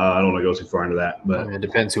 I don't want to go too far into that, but it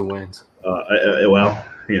depends who wins. Well,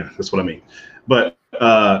 yeah, that's what I mean. But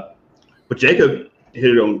Jacob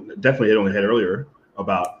definitely hit on the head earlier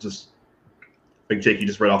about just like Jake, you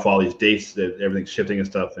just read off all these dates that everything's shifting and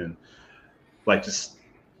stuff, and like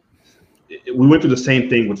we went through the same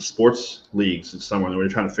thing with the sports leagues this summer, and we were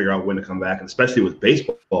trying to figure out when to come back, and especially with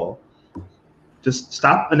baseball. Just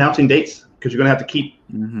stop announcing dates because you're gonna have to keep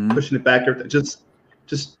pushing it back. Just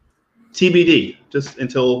TBD, just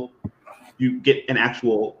until you get an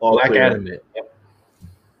actual all Black clear, Adam,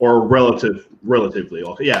 or relatively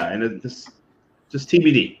all. Yeah, and it just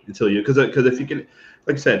TBD until you because if you can,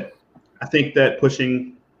 like I said, I think that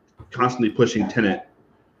constantly pushing Tenet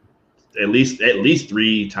at least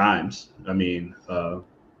 3 times. I mean,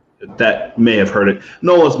 that may have hurt it.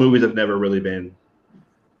 Nolan's movies have never really been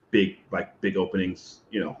big openings.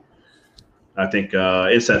 I think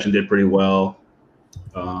Inception did pretty well,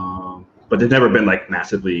 but they've never been like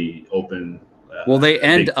massively open. Well, they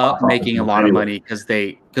end up making a lot of money because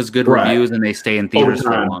good reviews and they stay in theaters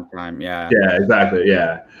for a long time. Yeah. Yeah, exactly.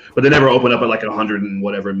 Yeah, but they never open up at like 100 and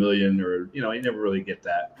whatever million, or you never really get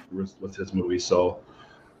that with his movie. So,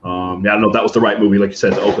 I don't know if that was the right movie, like you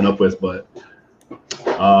said, to open up with, but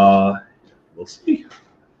we'll see.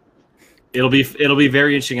 It'll be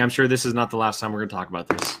very interesting. I'm sure this is not the last time we're going to talk about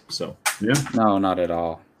this. So yeah, no, not at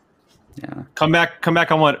all. Yeah, come back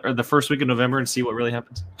on the first week of November and see what really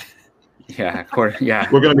happens. Yeah, of course. Yeah,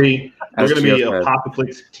 we're gonna be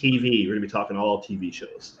Apocalypse TV. We're gonna be talking all TV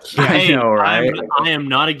shows. Yeah, I know, right? I am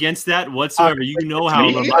not against that whatsoever. You know how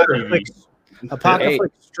I love TV.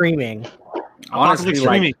 Apocalypse streaming. Honestly,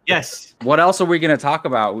 streaming. Yes. What else are we gonna talk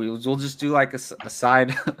about? We'll just do like a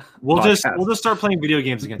side. We'll just start playing video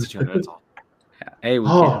games against each other. That's all. Yeah. Hey,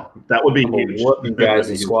 that would be huge. What you guys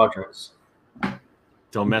in squadrons?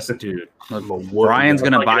 Don't mess it, dude. Brian's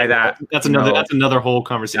gonna buy that. That's another whole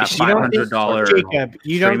conversation. $500. Jacob,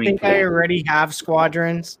 you don't think I already have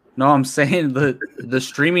squadrons? No, I'm saying the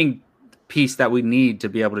streaming piece that we need to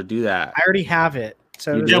be able to do that. I already have it.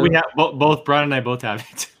 So yeah, we have both. Brian and I both have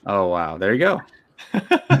it. Oh wow, there you go.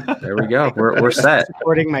 There we go. We're set.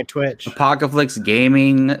 Supporting my Twitch. Apocalypse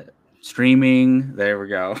gaming, streaming. There we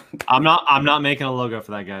go. I'm not making a logo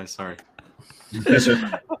for that, guys. Sorry.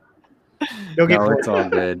 You'll get bored. It's all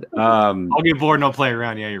good. I'll get bored and I'll play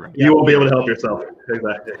around. Yeah, you're right. You won't be able to help yourself.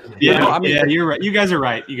 Exactly. Yeah, you're right. You guys are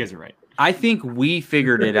right. I think we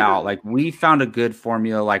figured it out. Like we found a good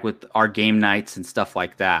formula, like with our game nights and stuff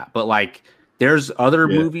like that. But like, there's other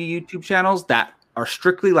movie YouTube channels that are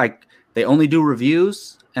strictly like they only do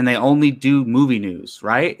reviews and they only do movie news,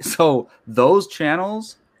 right? So those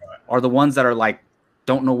channels are the ones that are like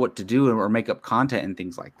don't know what to do or make up content and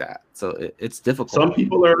things like that. So it's difficult. Some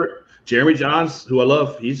people are. Jeremy Johns, who I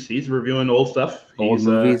love, he's reviewing old stuff,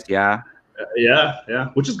 movies, yeah,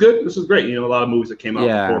 which is good. This is great. A lot of movies that came out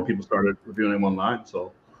before people started reviewing them online.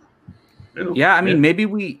 So, I mean, maybe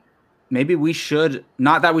we should,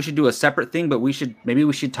 not that we should do a separate thing, but we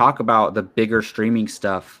should talk about the bigger streaming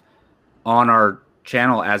stuff on our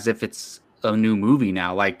channel as if it's a new movie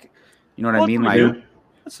now. Like, you know what I mean? Like,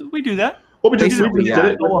 We do that. Well, we just Basically, did yeah.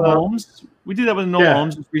 it with, Noah Holmes. We did that with Noah Yeah.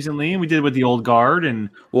 Holmes just recently, and we did it with the Old Guard. And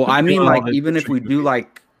Well, I mean, all like the even if we do movies.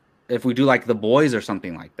 like The Boys or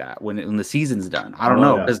something like that when the season's done. I don't Oh,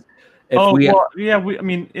 know yeah. because if I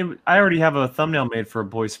mean, I already have a thumbnail made for a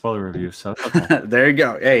Boys spoiler review, so it's okay. there you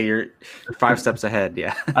go. Hey, you're 5 steps ahead.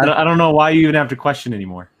 Yeah. I don't know why you even have to question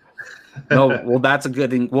anymore. No, well, that's a good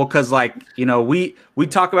thing. Well, because like we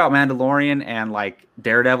talk about Mandalorian and like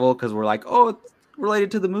Daredevil because we're like, oh, it's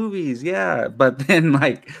related to the movies, yeah. But then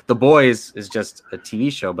like The Boys is just a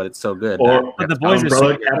TV show, but it's so good. Or But the Boys are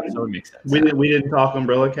Umbrella so Academy. so it makes sense. We didn't talk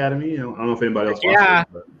Umbrella Academy. I don't know if anybody else watched Yeah. it.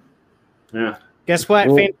 But yeah. Guess what?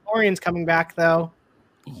 Well- Mandalorian's coming back though.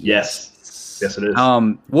 Yes. Yes, it is.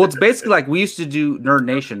 Well, it's basically like we used to do Nerd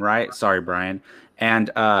Nation, right? Sorry, Brian.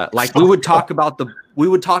 And like we would talk about the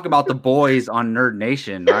boys on Nerd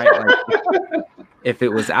Nation, right? Like, if it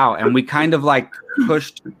was out, and we kind of like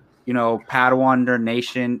pushed, Padawan Nerd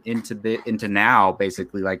Nation into now,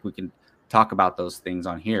 basically, like we can talk about those things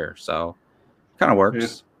on here. So, kind of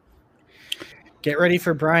works. Get ready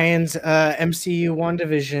for Brian's MCU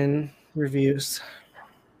WandaVision reviews.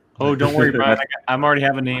 Oh, don't worry, Brian. I'm already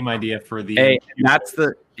have a name idea for the. Hey, that's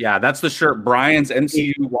the shirt. Brian's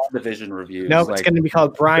MCU WandaVision reviews. No, it's going to be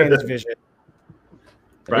called Brian's Vision.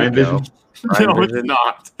 Brian There you go. Vision. Brian No, it's Vision.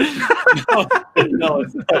 not. No,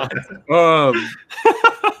 it's not.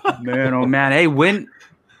 Man, oh man. Hey, when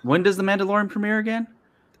does the Mandalorian premiere again?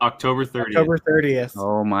 October 30th. October 30th.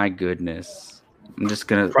 Oh my goodness. I'm just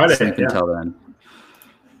gonna Friday, sleep yeah. until then.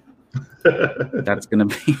 That's gonna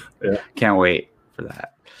be Yeah. Can't wait for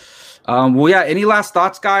that. Well, yeah, any last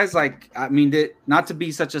thoughts, guys? Like, I mean, not to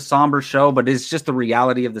be such a somber show, but it's just the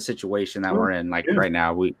reality of the situation that we're in. Like Yeah. right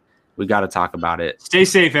now, we got to talk about it. Stay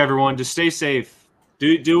safe, everyone. Just stay safe.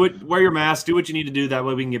 Do it. Wear your mask. Do what you need to do. That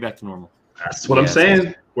way we can get back to normal. That's what I'm Yes.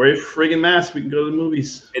 saying. Wear your friggin' mask. We can go to the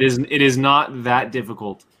movies. It is not that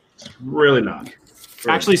difficult. Really not.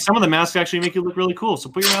 Actually, some of the masks actually make you look really cool. So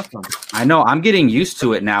put your mask on. I know. I'm getting used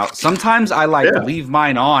to it now. Sometimes I Yeah. leave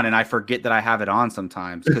mine on and I forget that I have it on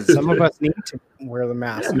sometimes because Some of us need to wear the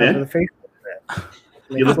mask Yeah, man. over the face.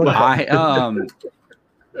 You look like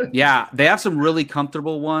yeah, they have some really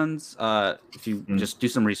comfortable ones. If you Mm. just do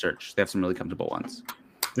some research, they have some really comfortable ones.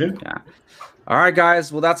 Yeah. All right,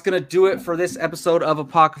 guys. Well, that's gonna do it for this episode of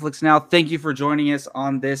Apocalypse Now. Thank you for joining us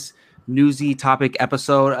on this newsy topic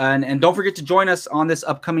episode, and don't forget to join us on this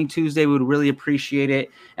upcoming Tuesday. We would really appreciate it.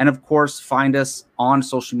 And of course, find us on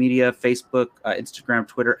social media: Facebook, Instagram,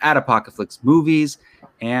 Twitter at Apocalypse Movies,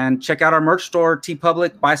 and check out our merch store,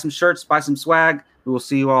 TeePublic. Buy some shirts, buy some swag. We will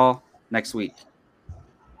see you all next week.